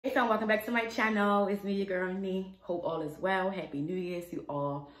Fam, welcome back to my channel. It's me, your girl, Nee. Hope all is well. Happy New Year to you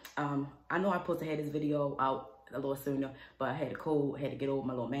all. I know I'm supposed to have this video out a little sooner, but I had a cold, had to get over.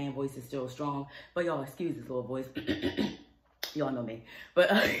 My little man voice is still strong. But y'all, excuse this little voice. Y'all know me. But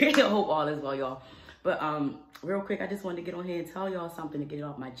I hope all is well, y'all. But real quick, I just wanted to get on here and tell y'all something to get it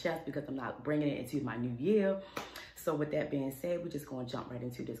off my chest because I'm not bringing it into my new year. So with that being said, we're just going to jump right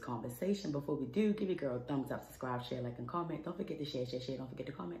into this conversation. Before we do, give your girl a thumbs up, subscribe, share, like, and comment. Don't forget to share. Don't forget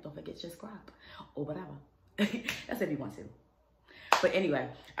to comment. Don't forget to subscribe or whatever. That's if you want to. But anyway,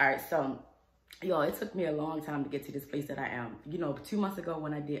 all right. So, y'all, it took me a long time to get to this place that I am. You know, 2 months ago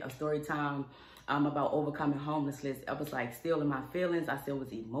when I did a story time about overcoming homelessness, I was like still in my feelings. I still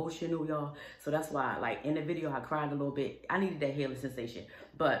was emotional, y'all. So that's why, like, in the video, I cried a little bit. I needed that healing sensation.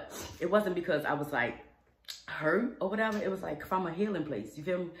 But it wasn't because I was like hurt or whatever. It was like from a healing place, you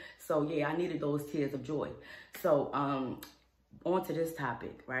feel me? So yeah, I needed those tears of joy. So on to this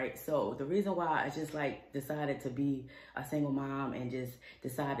topic, right? So the reason why I just like decided to be a single mom and just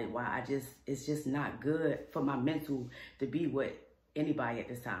decided why it's just not good for my mental to be with anybody at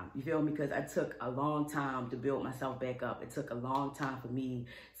this time, you feel me? Because I took a long time to build myself back up. It took a long time for me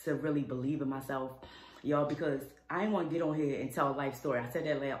to really believe in myself, y'all, because I ain't want to get on here and tell a life story. I said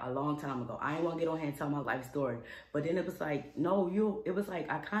that a long time ago. I ain't want to get on here and tell my life story. But then it was like, no, it was like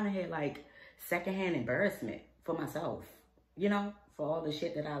I kind of had like secondhand embarrassment for myself, you know, for all the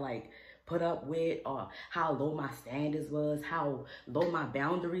shit that I like put up with, or how low my standards was, how low my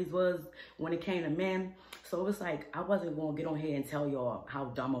boundaries was when it came to men. So it was like, I wasn't going to get on here and tell y'all how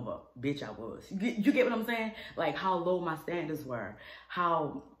dumb of a bitch I was. You get what I'm saying? Like how low my standards were,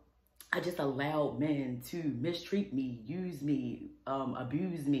 how I just allowed men to mistreat me, use me,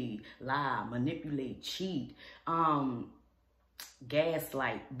 abuse me, lie, manipulate, cheat,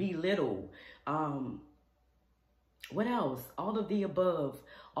 gaslight, belittle, what else? All of the above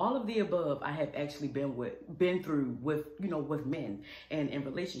I have actually been through with, you know, with men and in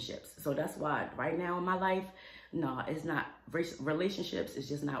relationships. So that's why right now in my life, no, it's not, relationships is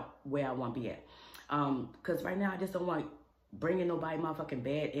just not where I want to be at. Because right now I just don't want bringing nobody motherfucking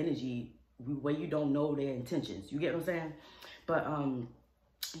bad energy where you don't know their intentions. You get what I'm saying? But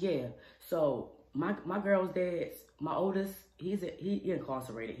yeah. So my girl's dad, my oldest, he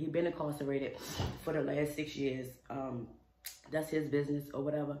incarcerated. He been incarcerated for the last 6 years. That's his business or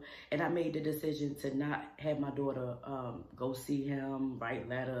whatever. And I made the decision to not have my daughter go see him, write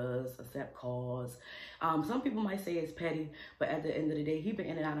letters, accept calls. Some people might say it's petty, but at the end of the day, he been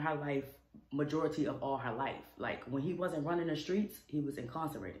in and out of her life majority of all her life. Like when he wasn't running the streets, he was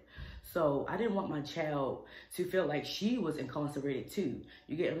incarcerated. So I didn't want my child to feel like she was incarcerated too.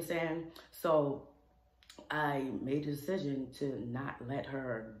 You get what I'm saying? So I made the decision to not let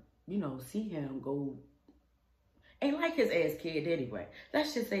her, you know, see him go. Ain't like his ass kid anyway.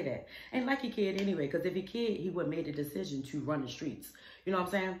 Let's just say that. Ain't like your kid anyway. Because if he kid, he would have made a decision to run the streets. You know what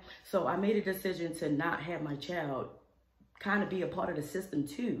I'm saying? So I made a decision to not have my child kind of be a part of the system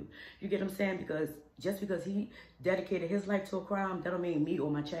too. You get what I'm saying? Because just because he dedicated his life to a crime, that don't mean me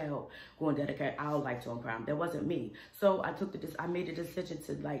or my child going to dedicate our life to a crime. That wasn't me. So I made the decision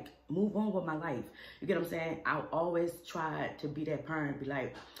to like move on with my life. You get what I'm saying? I always tried to be that parent, be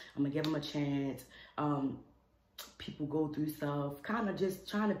like, I'm gonna give him a chance. People go through stuff, kind of just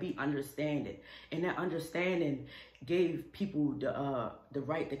trying to be understanding. And that understanding gave people the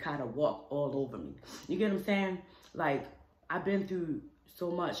right to kind of walk all over me. You get what I'm saying? Like, I've been through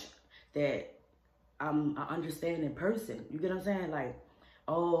so much that I'm an understanding person. You get what I'm saying? Like,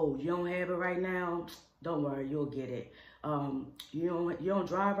 oh, you don't have it right now? Don't worry, you'll get it. You don't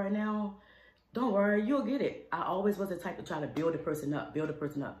drive right now? Don't worry, you'll get it. I always was the type to try to build a person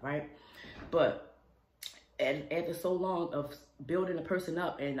up, right? But after so long of building a person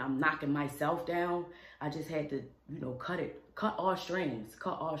up and I'm knocking myself down, I just had to, you know, cut all strings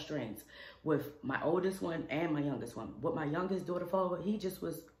with my oldest one and my youngest one. With my youngest daughter, father, he just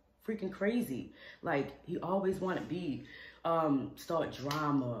was freaking crazy. Like, he always wanted to start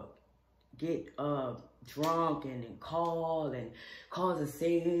drama, get drunk and call and cause a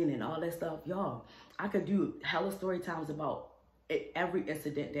scene and all that stuff. Y'all, I could do hella story times about every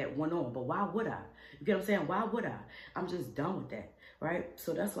incident that went on, but why would I? You get what I'm saying? Why would I? I'm just done with that, right?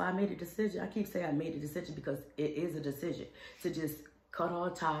 So that's why I made a decision. I keep saying I made a decision because it is a decision to just cut all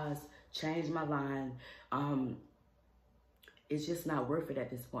ties, change my line. It's just not worth it at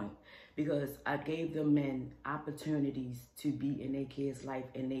this point because I gave them men opportunities to be in their kids' life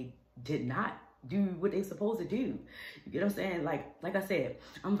and they did not do what they're supposed to do. You get what I'm saying? Like I said,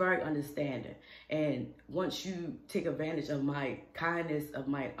 I'm very understanding. And once you take advantage of my kindness, of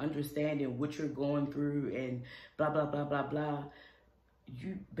my understanding what you're going through and blah, blah, blah, blah, blah,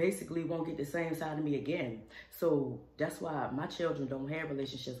 you basically won't get the same side of me again. So that's why my children don't have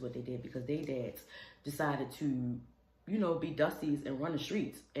relationships with their dad, because their dads decided to, you know, be dusties and run the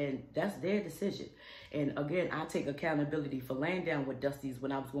streets. And that's their decision. And again, I take accountability for laying down with dusties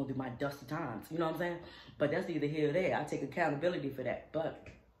when I was going through my dusty times. You know what I'm saying? But that's either here or there. I take accountability for that. But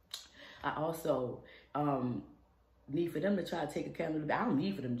I also need for them to try to take accountability. I don't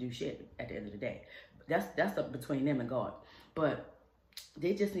need for them to do shit at the end of the day. That's up between them and God. But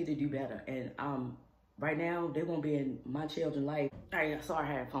they just need to do better. And right now, they won't be in my children's life. Sorry, I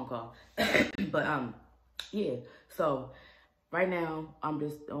had a phone call. But yeah, so right now, I'm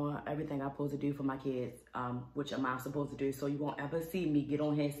just doing everything I'm supposed to do for my kids, which am I supposed to do. So you won't ever see me get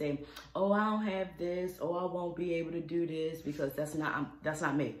on here and say, oh, I don't have this, or I won't be able to do this, because that's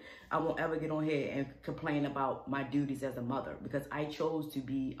not me. I won't ever get on here and complain about my duties as a mother, because I chose to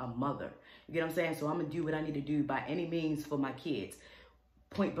be a mother. You get what I'm saying? So I'm going to do what I need to do by any means for my kids.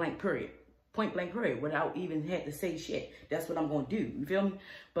 Point blank, period. Point blank, period. Without even had to say shit. That's what I'm going to do. You feel me?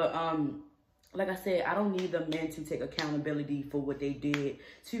 But, like I said, I don't need the men to take accountability for what they did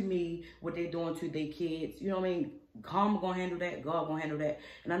to me, what they doing to their kids. You know what I mean? Karma gonna handle that. God gonna handle that.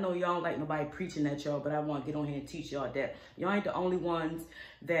 And I know y'all don't like nobody preaching at y'all, but I want to get on here and teach y'all that y'all ain't the only ones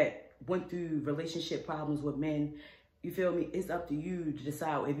that went through relationship problems with men. You feel me? It's up to you to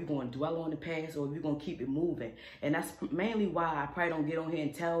decide if you're going to dwell on the past or if you're going to keep it moving. And that's mainly why I probably don't get on here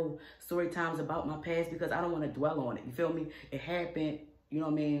and tell story times about my past, because I don't want to dwell on it. You feel me? It happened. You know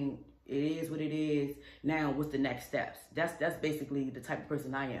what I mean? It is what it is. Now, what's the next steps? That's basically the type of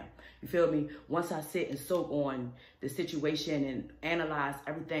person I am. You feel me? Once I sit and soak on the situation and analyze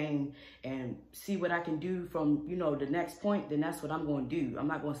everything and see what I can do from, you know, the next point, then that's what I'm going to do. I'm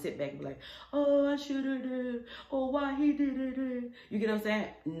not going to sit back and be like, oh, I should have did. Oh, why he did it. You get what I'm saying?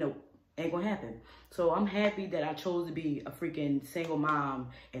 No, ain't going to happen. So I'm happy that I chose to be a freaking single mom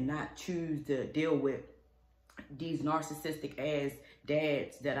and not choose to deal with these narcissistic ass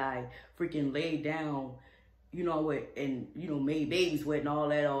dads that I freaking laid down, you know, with, and, you know, made babies with and all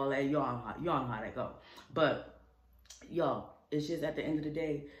that. Y'all know how that go. But, y'all, it's just at the end of the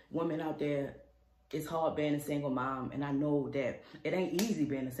day, women out there, it's hard being a single mom. And I know that it ain't easy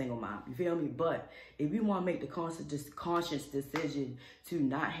being a single mom. You feel me? But if you want to make the conscious decision to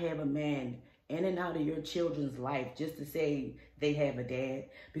not have a man in and out of your children's life just to say they have a dad,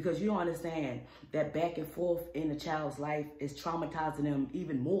 because you don't understand that back and forth in the child's life is traumatizing them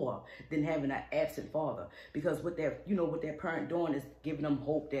even more than having an absent father. Because what that, you know, what that parent doing is giving them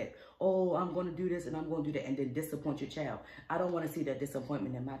hope that, oh, I'm going to do this and I'm going to do that, and then disappoint your child. I don't want to see that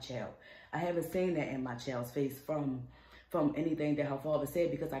disappointment in my child. I haven't seen that in my child's face from anything that her father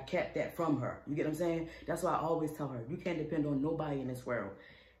said, because I kept that from her. You get what I'm saying? That's why I always tell her, you can't depend on nobody in this world.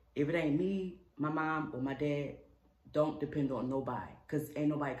 If it ain't me, my mom, or my dad, don't depend on nobody, because ain't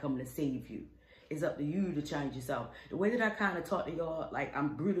nobody coming to save you. It's up to you to change yourself. The way that I kind of talk to y'all, like,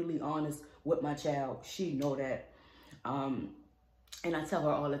 I'm brutally honest with my child. She know that. And I tell her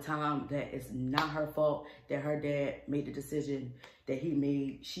all the time that it's not her fault that her dad made the decision that he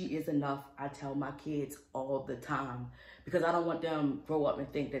made. She is enough. I tell my kids all the time, because I don't want them to grow up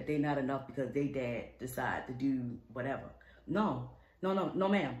and think that they're not enough because they dad decide to do whatever. No,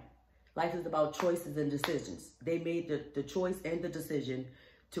 ma'am. Life is about choices and decisions. They made the choice and the decision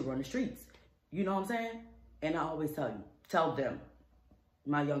to run the streets. You know what I'm saying? And I always tell them,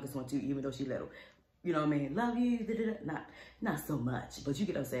 my youngest one too, even though she little, you know what I mean? Love you, not so much, but you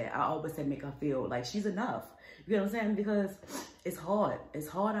get what I'm saying? I always say make her feel like she's enough. You get what I'm saying? Because it's hard. It's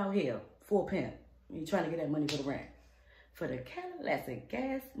hard out here for a pimp. You're trying to get that money for the rent. For the Cadillacs and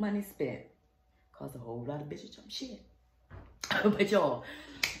gas money spent. Cost a whole lot of bitches jump shit. But y'all,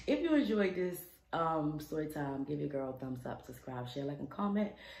 if you enjoyed this story time, give your girl a thumbs up, subscribe, share, like, and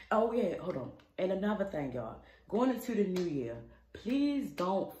comment. Oh yeah, hold on. And another thing, y'all, going into the new year, please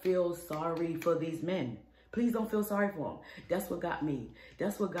don't feel sorry for these men. Please don't feel sorry for them. That's what got me.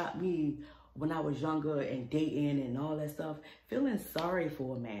 That's what got me when I was younger and dating and all that stuff. Feeling sorry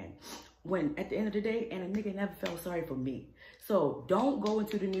for a man. When at the end of the day, and a nigga never felt sorry for me. So don't go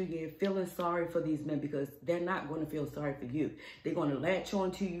into the new year feeling sorry for these men, because they're not going to feel sorry for you. They're going to latch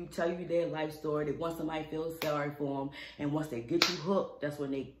on to you, tell you their life story. They want somebody to feel sorry for them. And once they get you hooked, that's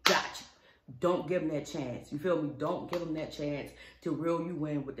when they got you. Don't give them that chance. You feel me? Don't give them that chance to reel you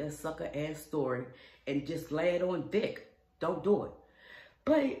in with that sucker ass story and just lay it on thick. Don't do it.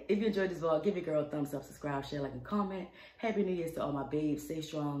 But if you enjoyed this vlog, give your girl a thumbs up, subscribe, share, like, and comment. Happy New Year's to all my babes. Stay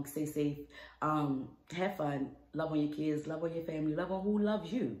strong, stay safe. Have fun. Love on your kids, love on your family, love on who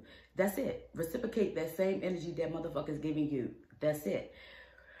loves you. That's it. Reciprocate that same energy that motherfucker's giving you. That's it.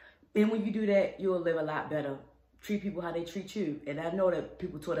 And when you do that, you'll live a lot better treat people how they treat you. And I know that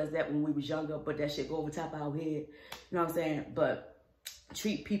people taught us that when we was younger, but that shit go over top of our head. You know what I'm saying? But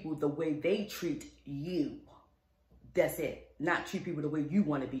treat people the way they treat you. That's it. Not treat people the way you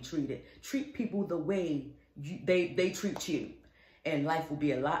want to be treated. Treat people the way they treat you. And life will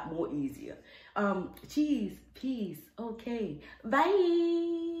be a lot more easier. Cheese, peace, okay.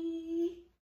 Bye.